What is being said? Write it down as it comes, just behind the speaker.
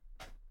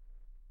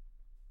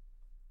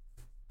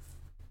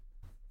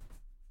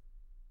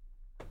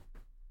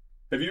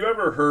Have you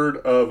ever heard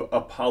of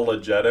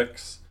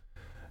apologetics?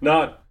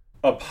 Not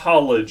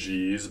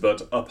apologies,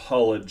 but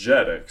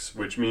apologetics,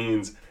 which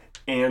means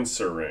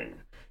answering.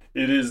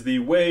 It is the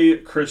way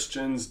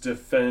Christians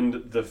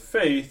defend the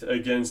faith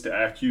against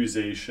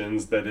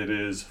accusations that it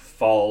is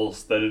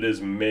false, that it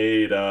is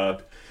made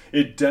up.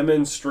 It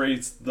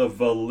demonstrates the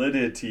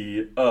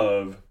validity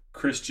of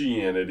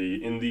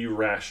Christianity in the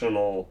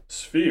rational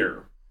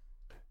sphere.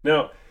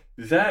 Now,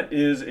 that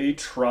is a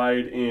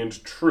tried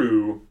and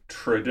true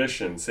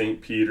tradition.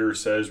 St. Peter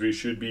says we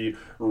should be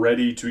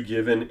ready to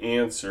give an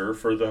answer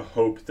for the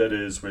hope that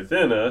is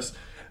within us,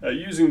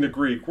 using the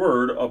Greek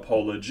word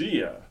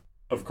apologia.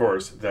 Of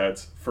course,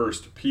 that's 1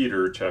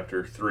 Peter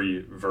chapter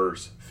 3,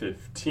 verse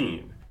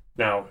 15.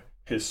 Now,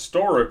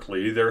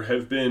 historically, there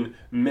have been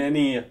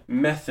many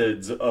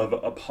methods of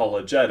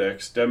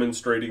apologetics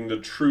demonstrating the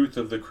truth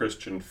of the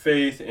Christian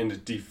faith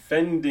and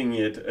defending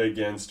it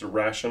against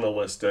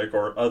rationalistic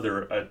or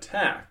other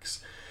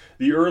attacks.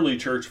 The early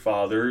church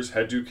fathers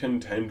had to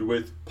contend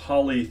with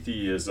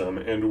polytheism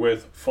and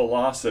with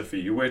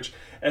philosophy, which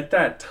at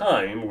that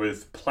time,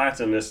 with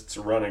Platonists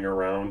running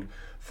around,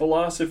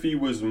 philosophy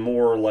was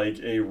more like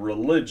a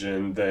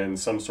religion than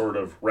some sort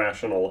of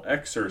rational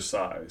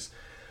exercise.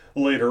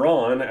 Later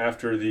on,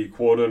 after the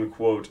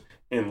quote-unquote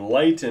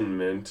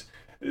Enlightenment,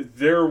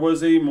 there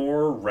was a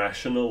more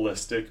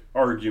rationalistic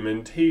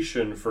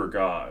argumentation for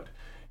God.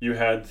 You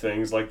had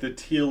things like the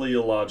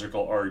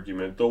teleological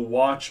argument, the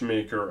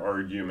watchmaker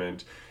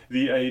argument,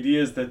 the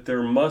ideas that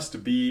there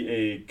must be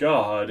a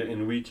God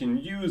and we can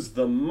use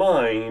the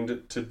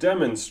mind to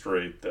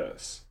demonstrate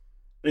this.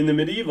 In the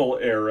medieval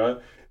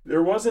era,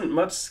 there wasn't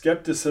much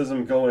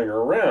skepticism going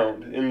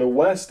around. In the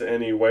West,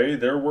 anyway,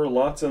 there were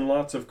lots and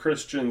lots of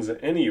Christians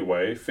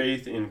anyway.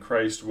 Faith in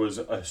Christ was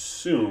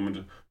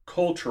assumed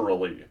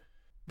culturally.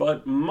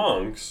 But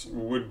monks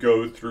would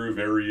go through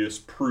various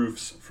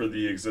proofs for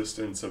the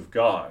existence of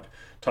God.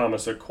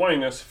 Thomas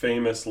Aquinas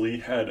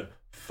famously had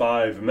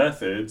 5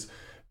 methods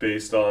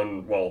based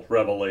on,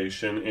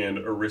 revelation and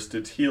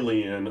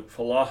Aristotelian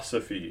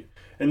philosophy.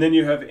 And then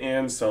you have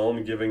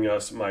Anselm giving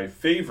us my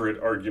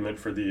favorite argument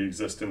for the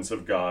existence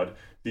of God,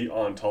 the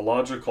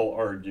ontological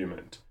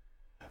argument.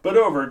 But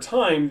over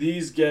time,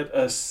 these get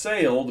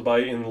assailed by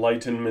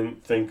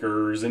Enlightenment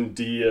thinkers and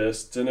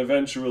deists, and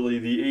eventually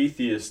the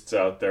atheists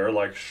out there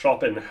like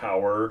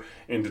Schopenhauer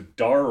and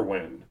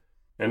Darwin.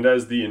 And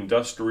as the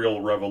Industrial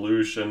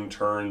Revolution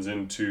turns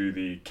into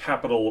the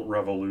Capital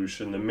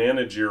Revolution, the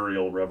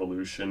Managerial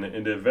Revolution,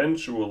 and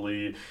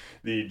eventually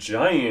the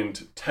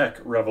giant tech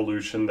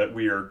revolution that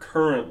we are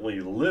currently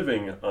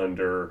living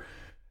under,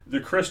 the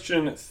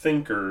Christian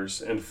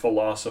thinkers and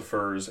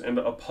philosophers and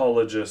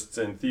apologists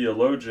and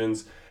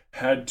theologians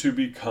had to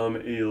become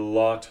a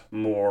lot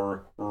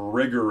more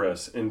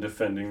rigorous in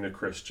defending the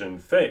Christian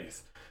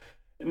faith.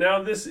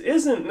 Now, this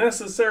isn't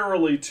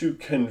necessarily to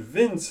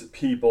convince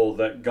people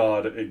that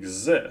God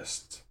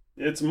exists.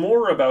 It's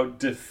more about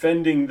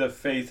defending the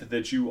faith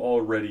that you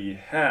already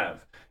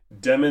have,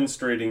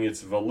 demonstrating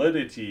its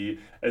validity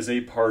as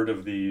a part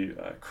of the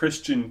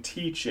Christian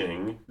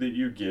teaching that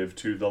you give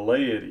to the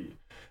laity.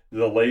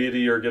 The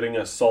laity are getting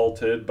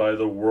assaulted by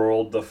the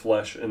world, the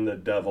flesh, and the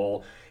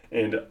devil,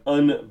 and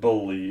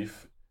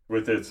unbelief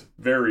with its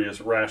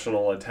various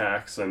rational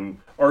attacks and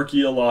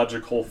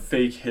archaeological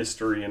fake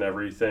history and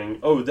everything.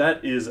 Oh,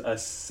 that is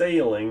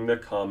assailing the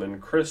common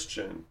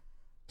Christian.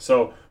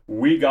 So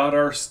we got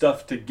our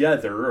stuff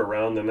together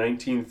around the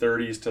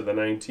 1930s to the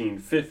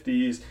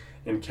 1950s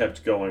and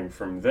kept going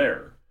from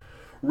there.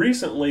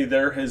 Recently,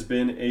 there has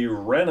been a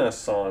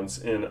renaissance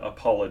in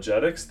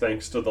apologetics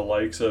thanks to the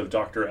likes of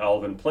Dr.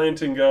 Alvin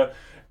Plantinga,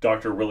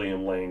 Dr.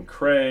 William Lane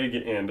Craig,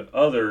 and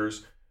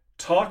others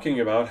talking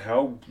about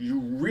how you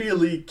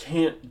really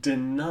can't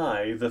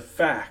deny the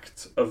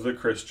facts of the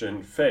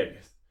Christian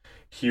faith.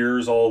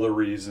 Here's all the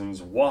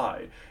reasons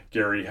why.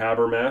 Gary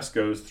Habermas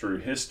goes through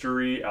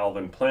history,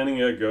 Alvin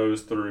Plantinga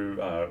goes through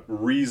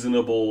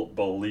reasonable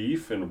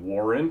belief and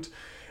warrant,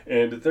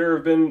 and there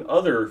have been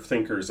other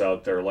thinkers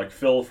out there like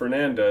Phil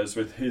Fernandez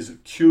with his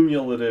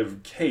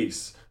cumulative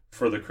case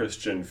for the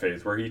Christian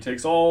faith, where he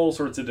takes all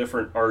sorts of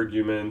different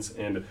arguments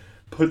and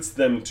puts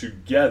them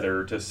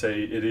together to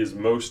say it is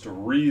most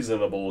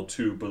reasonable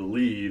to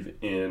believe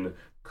in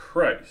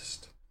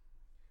Christ.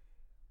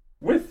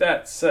 With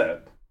that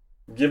said,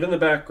 given the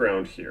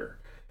background here,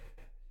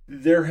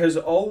 there has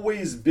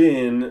always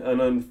been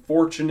an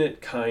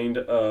unfortunate kind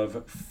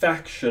of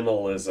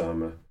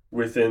factionalism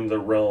within the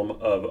realm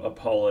of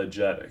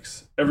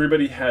apologetics.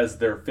 Everybody has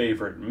their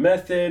favorite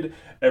method,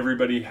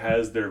 everybody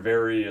has their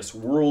various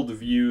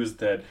worldviews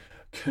that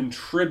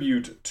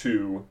contribute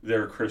to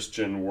their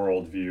Christian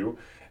worldview,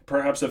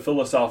 perhaps a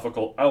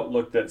philosophical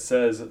outlook that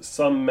says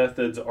some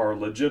methods are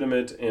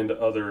legitimate and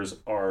others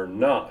are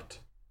not.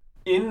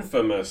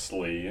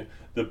 Infamously,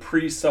 the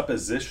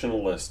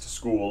presuppositionalist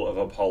school of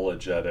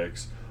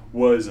apologetics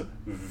was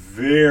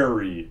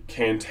very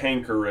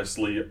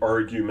cantankerously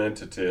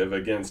argumentative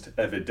against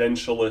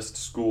evidentialist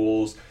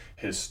schools,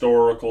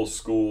 historical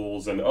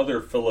schools, and other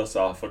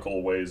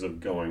philosophical ways of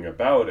going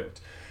about it.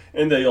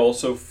 and they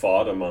also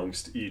fought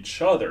amongst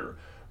each other.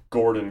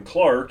 Gordon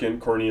Clark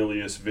and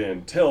Cornelius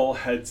Van Til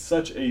had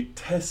such a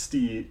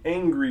testy,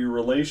 angry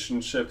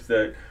relationship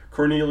that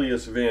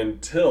Cornelius Van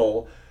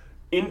Til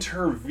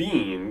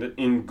intervened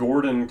in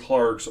Gordon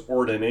Clark's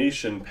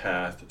ordination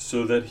path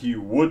so that he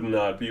would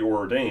not be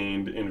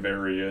ordained in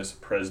various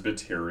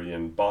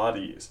Presbyterian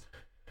bodies.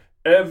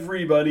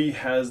 Everybody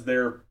has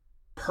their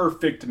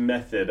perfect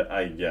method,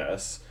 I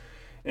guess,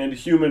 and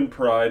human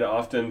pride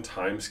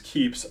oftentimes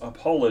keeps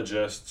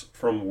apologists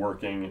from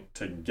working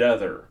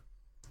together.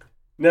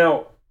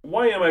 Now,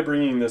 why am I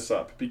bringing this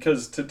up?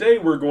 Because today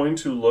we're going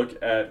to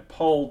look at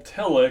Paul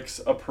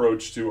Tillich's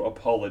approach to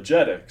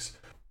apologetics,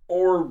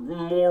 or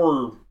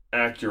more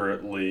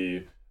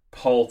accurately,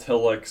 Paul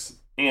Tillich's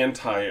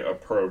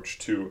anti-approach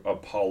to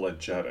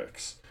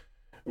apologetics.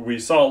 We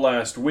saw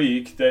last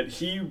week that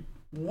he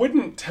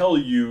wouldn't tell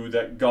you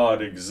that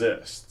God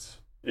exists.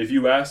 If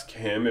you ask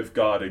him if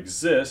God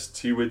exists,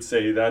 he would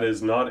say that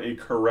is not a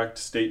correct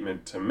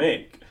statement to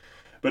make.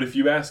 But if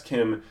you ask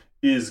him,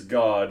 is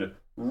God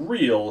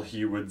real,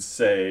 he would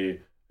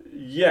say,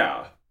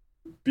 yeah,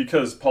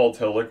 because Paul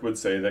Tillich would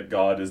say that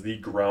God is the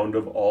ground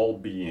of all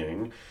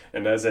being,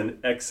 and as an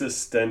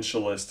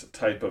existentialist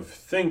type of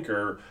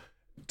thinker,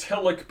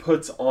 Tillich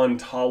puts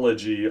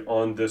ontology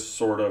on this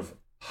sort of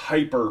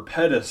hyper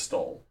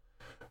pedestal,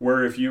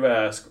 where if you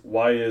ask,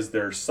 why is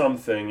there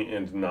something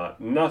and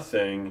not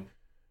nothing,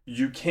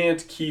 you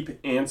can't keep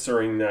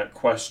answering that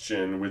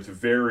question with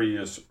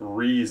various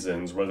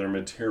reasons, whether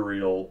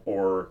material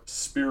or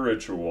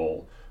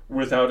spiritual,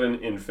 without an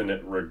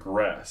infinite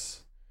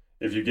regress.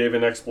 If you gave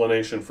an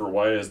explanation for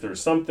why is there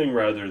something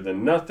rather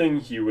than nothing,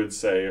 he would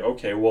say,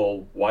 okay,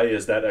 well, why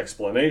is that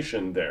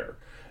explanation there?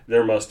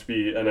 There must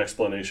be an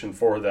explanation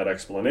for that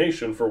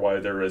explanation for why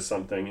there is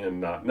something and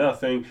not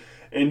nothing,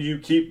 and you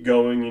keep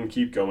going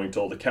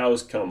till the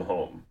cows come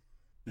home.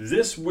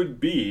 This would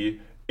be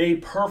a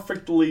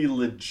perfectly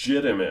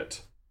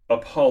legitimate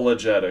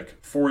apologetic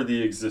for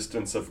the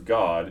existence of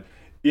God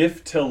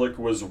if Tillich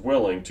was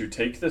willing to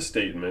take the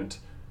statement,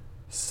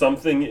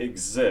 something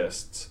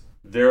exists,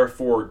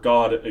 therefore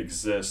God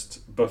exists,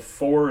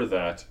 before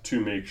that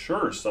to make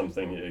sure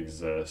something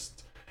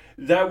exists.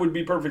 That would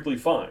be perfectly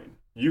fine.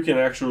 You can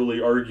actually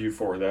argue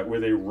for that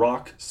with a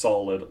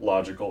rock-solid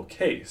logical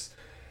case.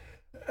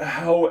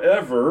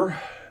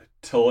 However,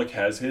 Tillich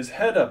has his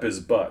head up his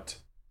butt,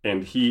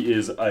 and he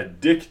is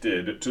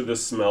addicted to the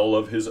smell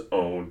of his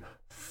own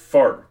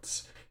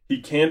farts.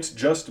 He can't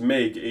just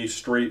make a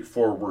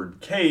straightforward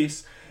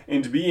case,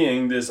 and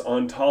being this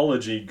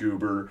ontology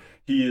goober,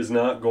 he is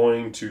not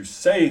going to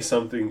say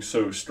something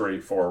so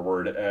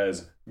straightforward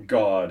as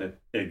God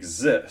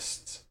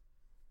exists.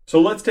 So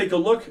let's take a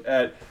look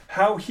at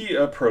how he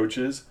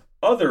approaches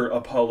other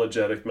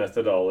apologetic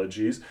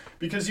methodologies,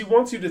 because he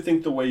wants you to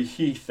think the way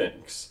he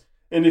thinks.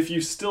 And if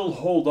you still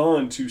hold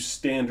on to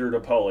standard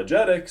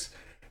apologetics,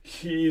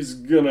 he's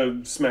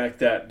gonna smack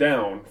that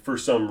down for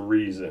some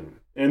reason.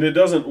 And it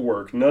doesn't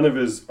work. None of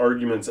his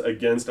arguments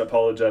against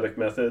apologetic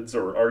methods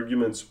or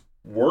arguments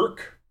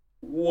work.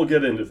 We'll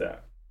get into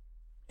that.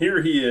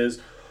 Here he is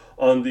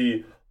on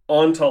the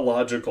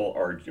ontological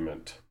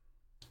argument.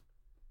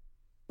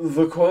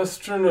 The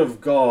question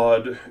of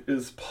God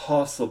is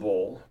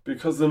possible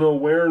because an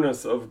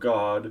awareness of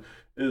God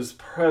is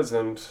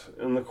present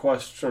in the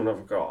question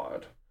of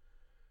God.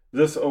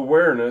 This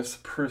awareness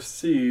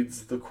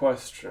precedes the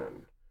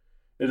question.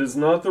 It is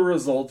not the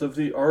result of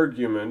the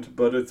argument,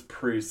 but its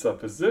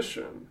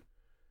presupposition.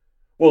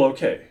 Well,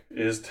 okay,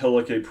 is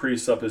Tillich a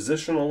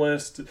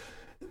presuppositionalist?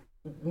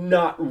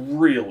 Not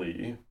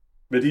really,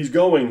 but he's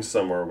going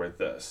somewhere with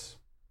this.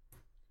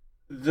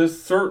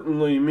 This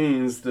certainly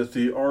means that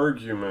the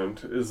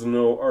argument is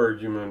no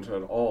argument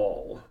at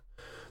all.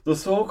 The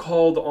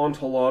so-called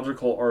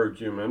ontological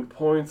argument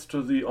points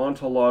to the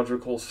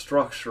ontological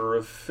structure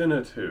of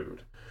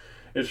finitude.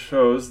 It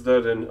shows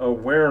that an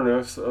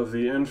awareness of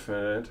the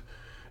infinite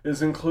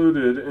is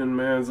included in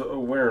man's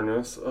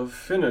awareness of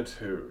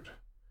finitude.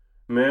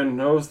 Man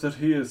knows that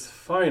he is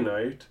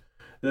finite,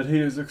 that he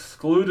is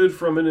excluded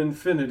from an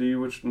infinity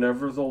which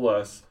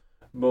nevertheless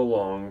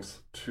belongs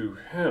to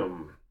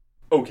him.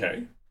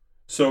 Okay,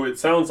 so it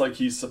sounds like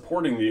he's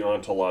supporting the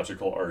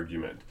ontological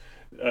argument.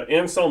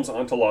 Anselm's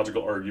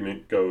ontological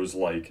argument goes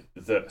like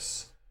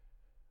this.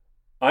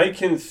 I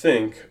can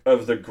think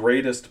of the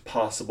greatest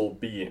possible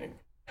being,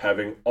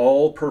 having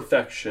all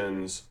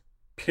perfections,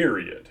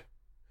 period.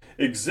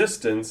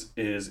 Existence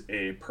is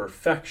a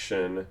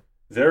perfection,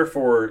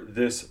 therefore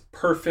this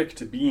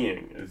perfect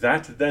being,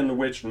 that than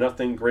which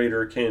nothing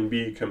greater can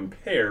be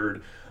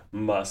compared,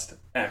 must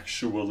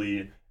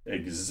actually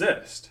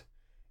exist.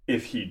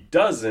 If he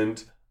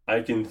doesn't,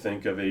 I can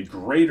think of a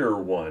greater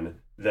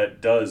one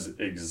that does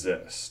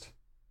exist.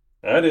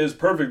 That is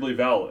perfectly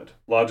valid,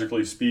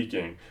 logically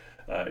speaking.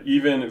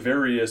 Even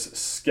various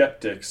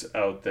skeptics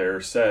out there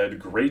said,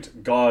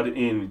 great God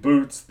in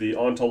boots, the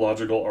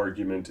ontological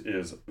argument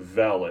is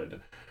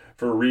valid.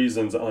 For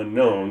reasons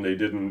unknown, they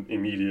didn't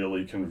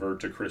immediately convert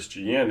to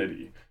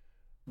Christianity.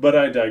 But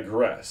I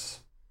digress.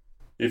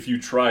 If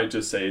you try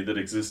to say that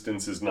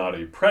existence is not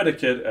a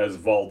predicate, as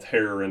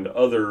Voltaire and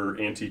other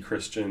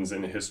anti-Christians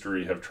in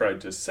history have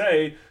tried to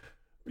say,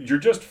 you're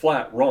just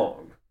flat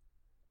wrong.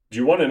 Do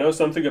you want to know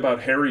something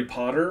about Harry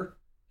Potter?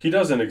 He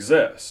doesn't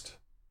exist.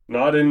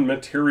 Not in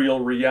material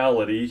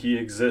reality, he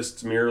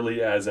exists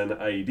merely as an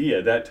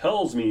idea. That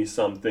tells me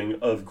something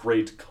of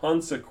great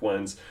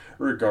consequence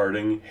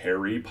regarding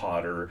Harry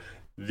Potter,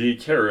 the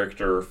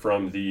character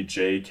from the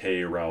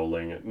J.K.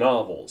 Rowling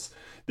novels.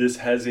 This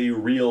has a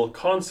real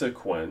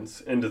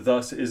consequence and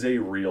thus is a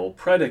real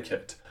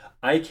predicate.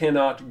 I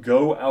cannot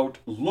go out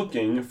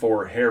looking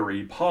for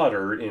Harry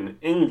Potter in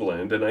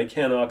England, and I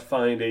cannot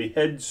find a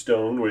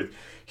headstone with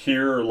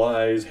 "Here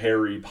lies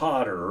Harry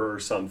Potter" or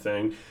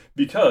something,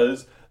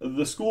 because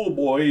the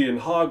schoolboy in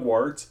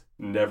Hogwarts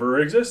never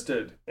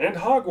existed, and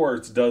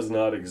Hogwarts does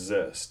not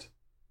exist.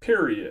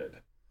 Period.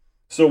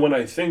 So when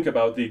I think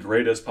about the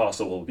greatest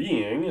possible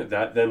being,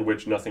 that than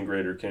which nothing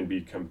greater can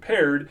be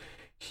compared,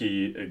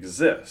 he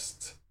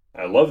exists.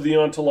 I love the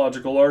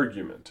ontological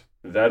argument.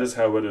 That is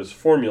how it is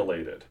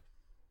formulated.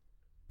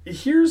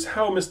 Here's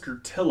how Mr.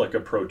 Tillich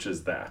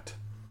approaches that.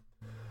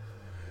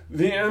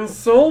 The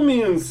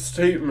Anselmian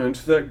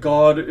statement that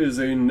God is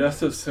a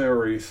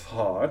necessary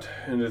thought,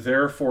 and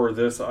therefore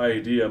this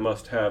idea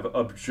must have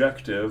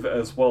objective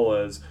as well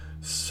as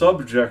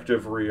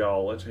subjective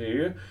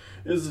reality,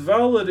 is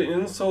valid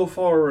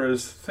insofar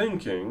as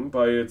thinking,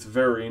 by its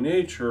very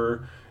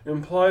nature,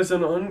 implies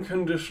an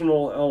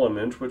unconditional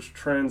element which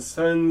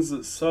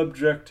transcends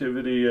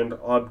subjectivity and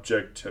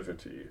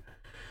objectivity.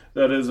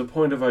 That is, a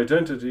point of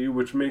identity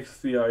which makes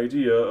the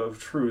idea of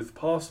truth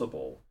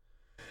possible.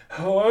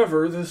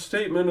 However, the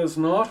statement is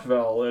not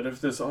valid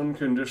if this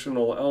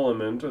unconditional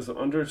element is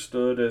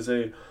understood as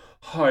a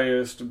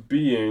highest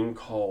being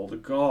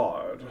called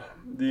God.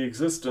 The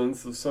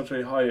existence of such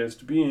a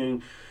highest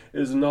being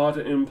is not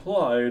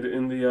implied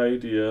in the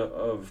idea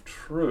of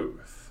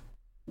truth.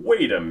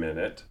 Wait a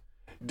minute.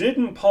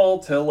 Didn't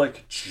Paul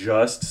Tillich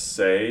just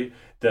say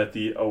that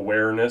the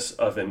awareness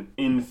of an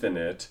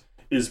infinite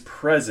is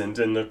present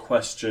in the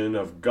question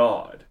of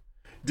God?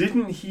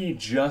 Didn't he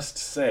just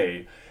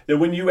say that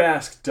when you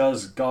ask,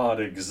 does God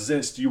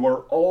exist, you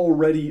are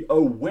already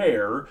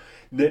aware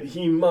that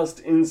he must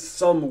in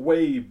some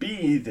way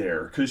be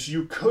there, because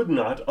you could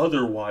not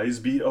otherwise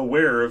be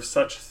aware of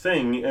such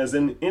thing as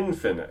an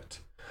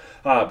infinite?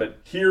 But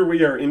here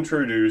we are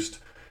introduced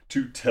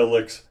to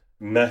Tillich's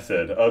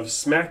method of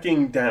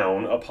smacking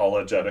down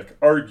apologetic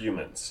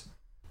arguments.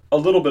 A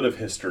little bit of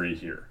history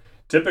here.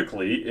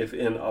 Typically, if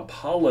an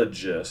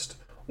apologist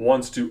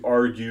wants to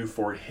argue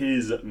for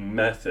his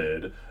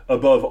method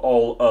above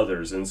all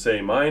others and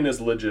say, mine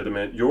is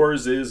legitimate,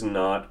 yours is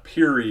not,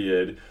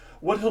 period,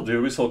 what he'll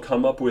do is he'll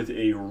come up with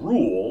a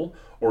rule,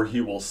 or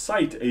he will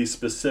cite a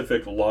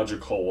specific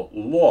logical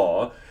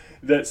law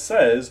that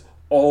says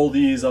all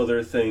these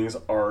other things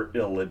are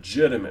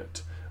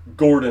illegitimate.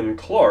 Gordon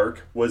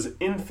Clark was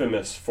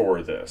infamous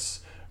for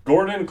this.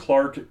 Gordon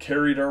Clark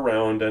carried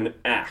around an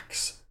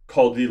axe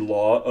called the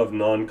law of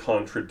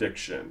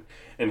non-contradiction,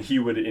 and he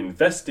would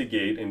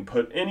investigate and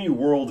put any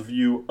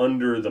worldview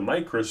under the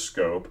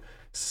microscope,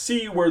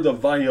 see where the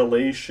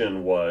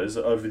violation was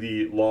of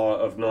the law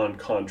of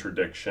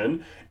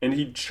non-contradiction, and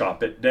he'd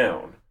chop it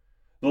down.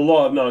 The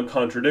law of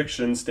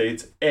non-contradiction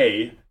states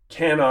A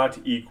cannot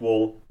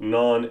equal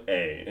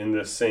non-A in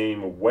the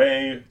same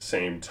way,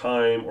 same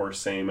time, or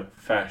same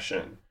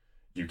fashion.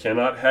 You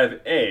cannot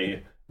have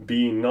A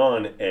be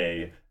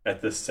non-A at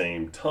the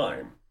same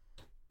time.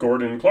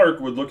 Gordon Clark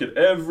would look at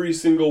every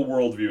single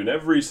worldview and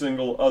every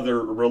single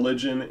other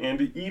religion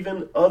and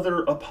even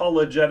other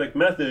apologetic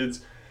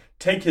methods,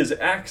 take his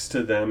axe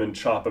to them and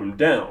chop them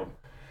down.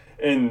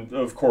 And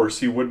of course,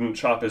 he wouldn't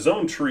chop his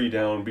own tree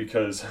down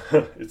because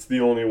it's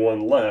the only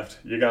one left.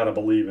 You gotta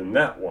believe in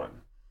that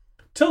one.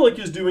 Tillich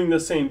is doing the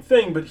same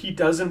thing, but he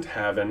doesn't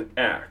have an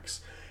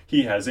axe.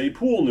 He has a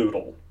pool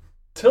noodle.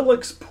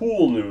 Tillich's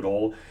pool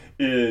noodle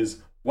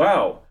is,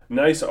 wow,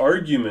 nice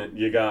argument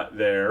you got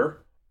there,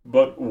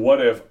 but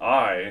what if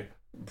I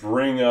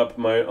bring up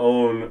my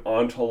own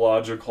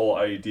ontological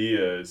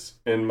ideas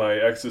and my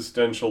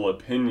existential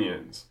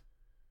opinions?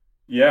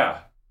 Yeah,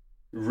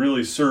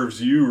 really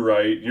serves you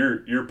right.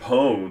 You're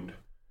pwned.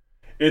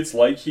 It's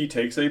like he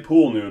takes a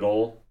pool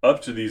noodle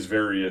up to these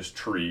various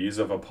trees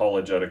of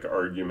apologetic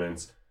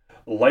arguments,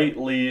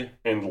 lightly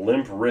and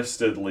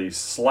limp-wristedly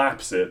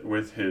slaps it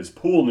with his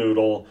pool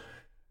noodle,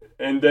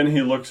 and then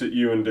he looks at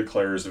you and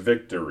declares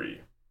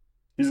victory.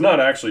 He's not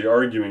actually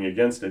arguing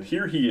against it.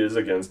 Here he is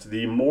against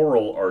the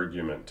moral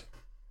argument.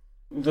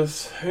 The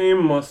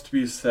same must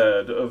be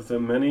said of the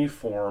many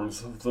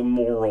forms of the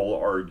moral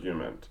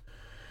argument.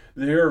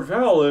 They are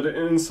valid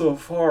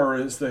insofar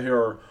as they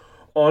are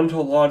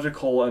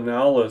ontological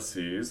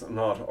analyses,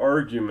 not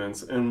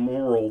arguments in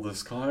moral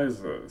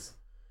disguises.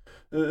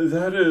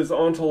 That is,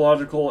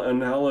 ontological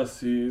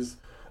analyses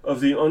of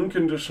the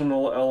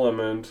unconditional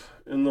element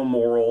in the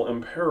moral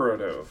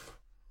imperative.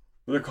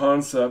 The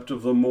concept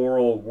of the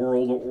moral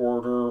world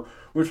order,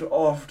 which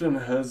often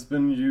has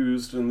been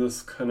used in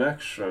this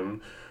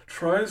connection,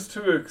 tries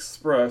to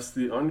express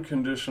the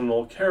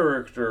unconditional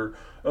character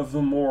of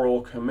the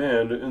moral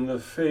command in the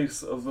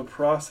face of the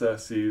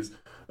processes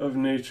of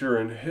nature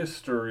and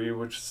history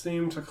which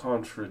seem to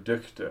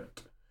contradict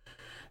it.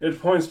 It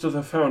points to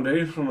the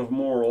foundation of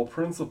moral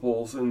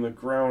principles in the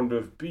ground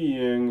of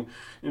being,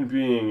 in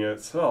being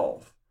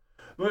itself.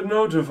 But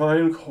no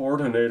divine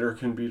coordinator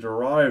can be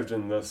derived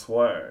in this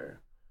way.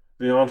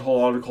 The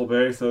ontological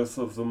basis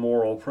of the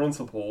moral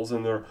principles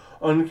and their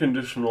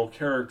unconditional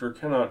character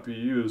cannot be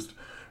used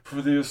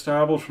for the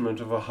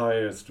establishment of a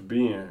highest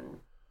being.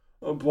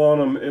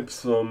 Bonum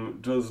ipsum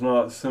does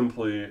not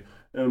simply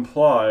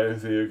imply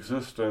the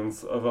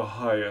existence of a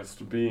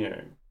highest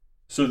being.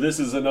 So this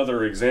is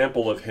another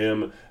example of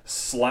him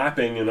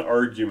slapping an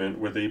argument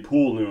with a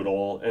pool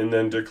noodle and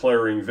then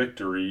declaring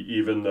victory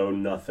even though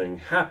nothing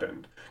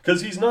happened.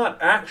 Because he's not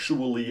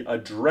actually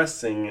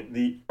addressing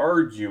the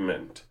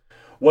argument.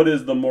 What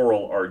is the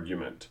moral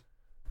argument?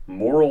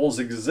 Morals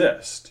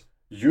exist.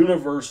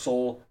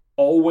 Universal,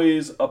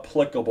 always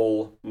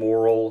applicable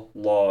moral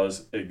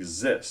laws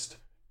exist.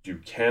 You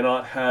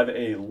cannot have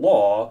a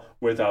law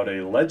without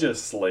a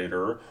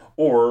legislator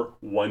or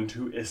one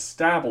to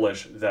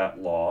establish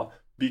that law,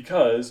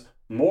 because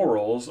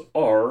morals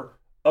are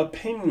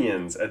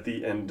opinions at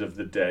the end of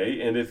the day,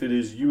 and if it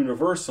is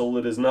universal,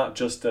 it is not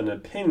just an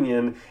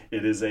opinion,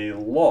 it is a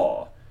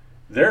law.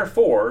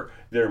 Therefore,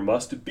 there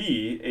must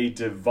be a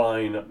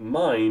divine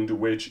mind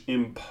which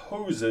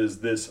imposes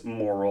this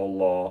moral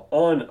law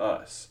on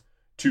us.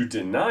 To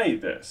deny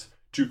this,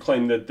 to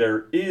claim that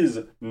there is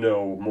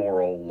no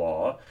moral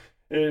law,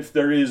 if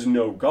there is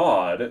no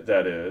God,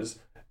 that is,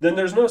 then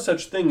there's no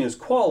such thing as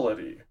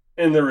quality,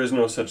 and there is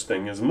no such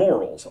thing as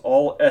morals.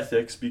 All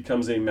ethics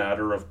becomes a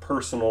matter of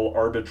personal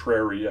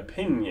arbitrary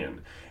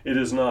opinion. It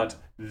is not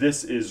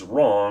this is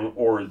wrong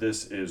or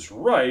this is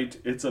right,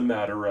 it's a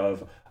matter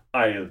of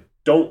I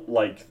don't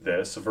like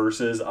this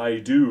versus I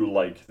do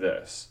like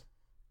this.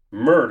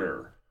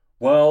 Murder.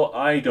 Well,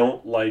 I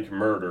don't like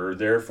murder,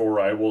 therefore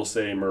I will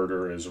say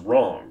murder is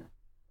wrong.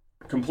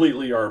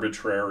 Completely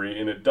arbitrary,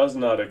 and it does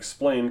not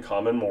explain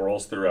common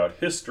morals throughout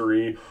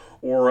history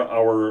or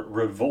our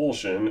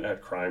revulsion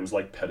at crimes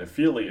like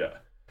pedophilia.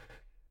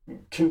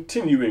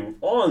 Continuing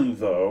on,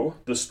 though,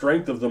 the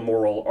strength of the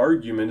moral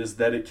argument is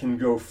that it can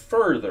go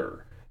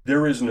further.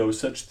 There is no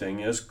such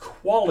thing as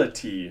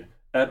quality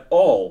at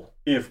all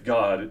if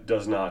God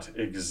does not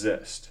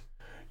exist.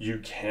 You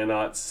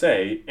cannot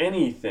say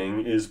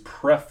anything is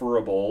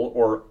preferable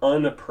or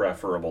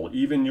unpreferable.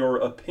 Even your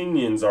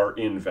opinions are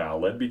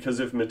invalid, because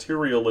if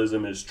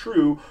materialism is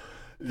true,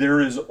 there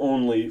is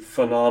only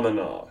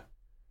phenomena.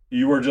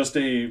 You are just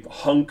a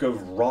hunk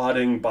of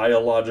rotting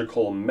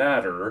biological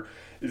matter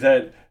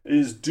that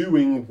is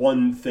doing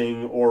one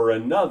thing or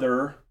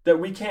another that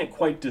we can't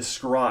quite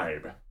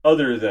describe,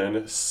 other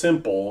than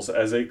simples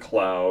as a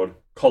cloud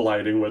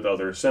colliding with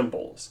other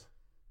simples.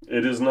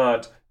 It is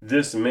not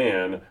this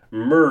man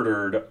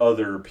murdered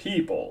other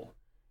people.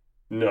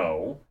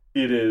 No,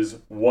 it is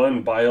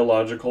one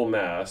biological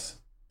mass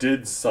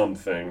did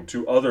something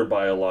to other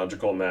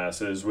biological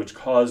masses which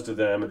caused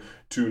them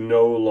to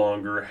no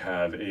longer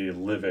have a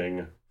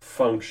living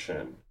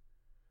function.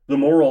 The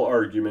moral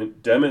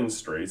argument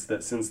demonstrates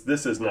that since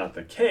this is not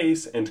the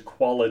case and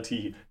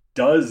quality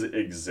does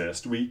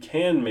exist, we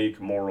can make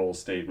moral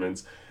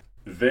statements.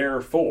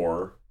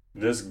 Therefore,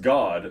 this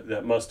God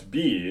that must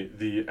be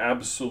the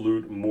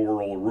absolute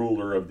moral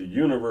ruler of the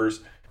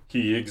universe,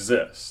 he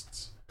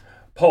exists.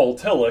 Paul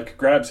Tillich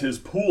grabs his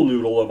pool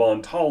noodle of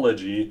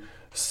ontology,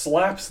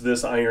 slaps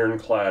this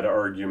ironclad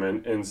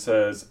argument, and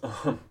says,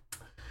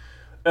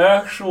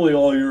 actually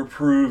all you're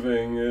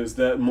proving is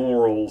that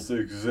morals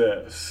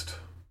exist.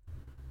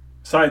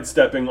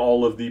 Sidestepping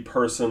all of the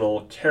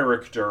personal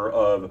character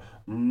of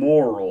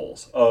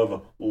morals,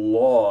 of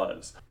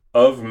laws,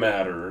 of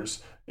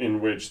matters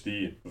in which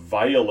the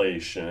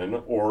violation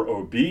or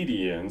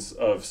obedience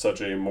of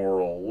such a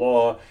moral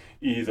law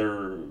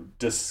either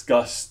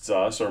disgusts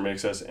us or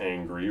makes us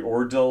angry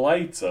or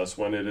delights us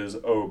when it is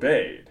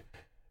obeyed.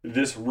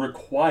 This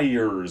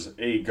requires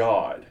a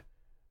God.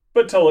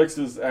 But Tillich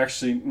is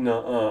actually,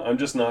 I'm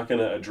just not going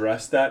to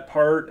address that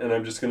part, and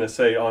I'm just going to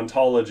say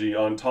ontology,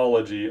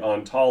 ontology,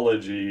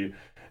 ontology,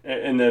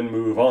 and then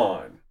move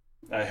on.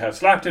 I have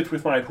slapped it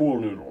with my pool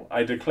noodle.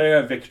 I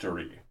declare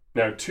victory.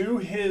 Now, to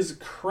his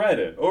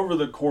credit, over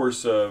the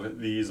course of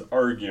these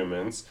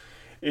arguments,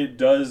 it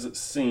does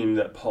seem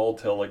that Paul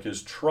Tillich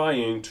is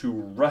trying to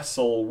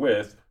wrestle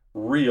with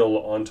real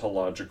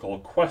ontological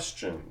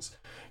questions.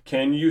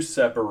 Can you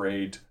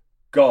separate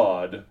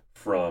God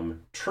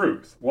from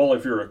truth? Well,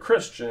 if you're a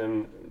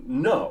Christian,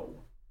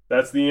 no.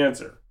 That's the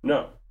answer.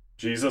 No.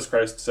 Jesus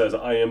Christ says,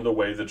 I am the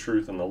way, the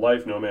truth, and the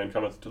life. No man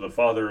cometh to the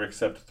Father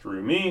except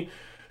through me.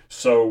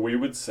 So we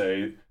would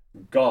say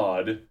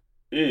God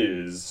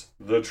is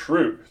the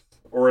truth.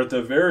 Or at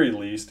the very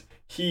least,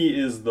 he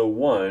is the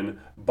one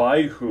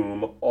by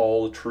whom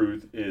all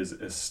truth is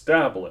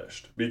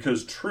established.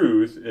 Because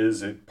truth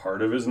is a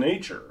part of his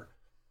nature.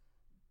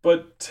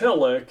 But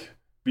Tillich,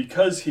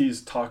 because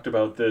he's talked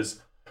about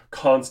this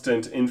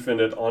constant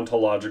infinite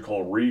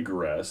ontological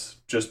regress,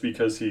 just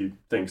because he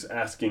thinks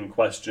asking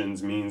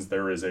questions means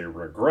there is a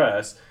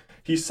regress,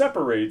 he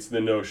separates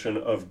the notion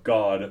of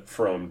God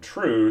from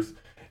truth,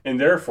 and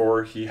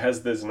therefore he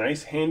has this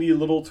nice handy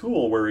little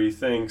tool where he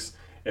thinks,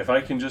 if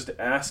I can just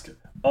ask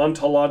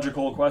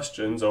ontological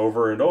questions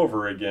over and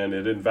over again,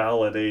 it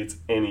invalidates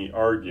any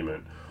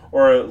argument.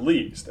 Or at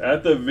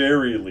the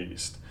very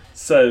least,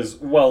 says,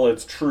 well,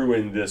 it's true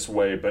in this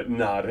way, but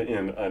not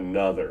in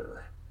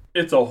another.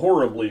 It's a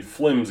horribly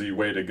flimsy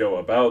way to go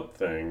about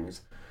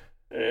things,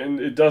 and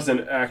it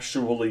doesn't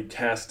actually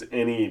cast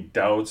any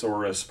doubts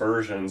or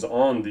aspersions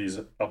on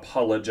these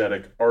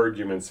apologetic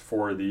arguments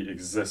for the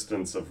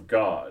existence of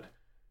God.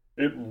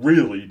 It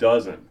really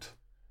doesn't.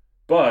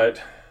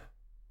 But,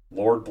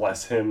 Lord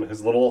bless him,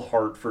 his little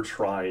heart for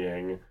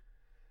trying.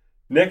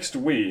 Next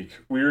week,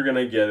 we're going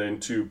to get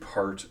into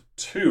part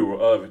 2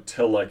 of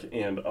Tillich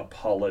and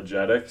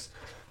apologetics,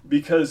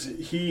 because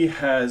he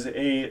has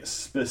a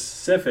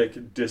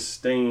specific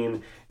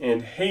disdain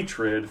and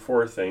hatred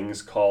for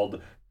things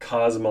called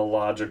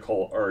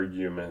cosmological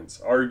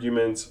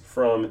arguments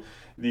from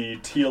the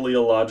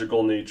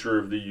teleological nature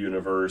of the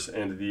universe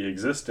and the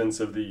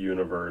existence of the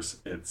universe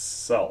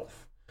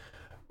itself.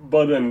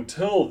 But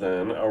until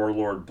then, our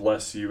Lord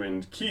bless you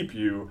and keep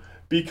you,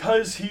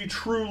 because he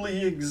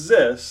truly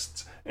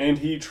exists and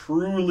he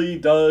truly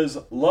does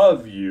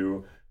love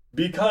you,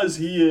 because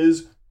he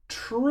is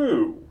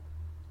true.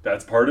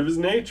 That's part of his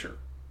nature.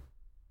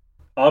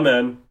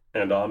 Amen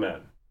and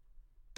amen.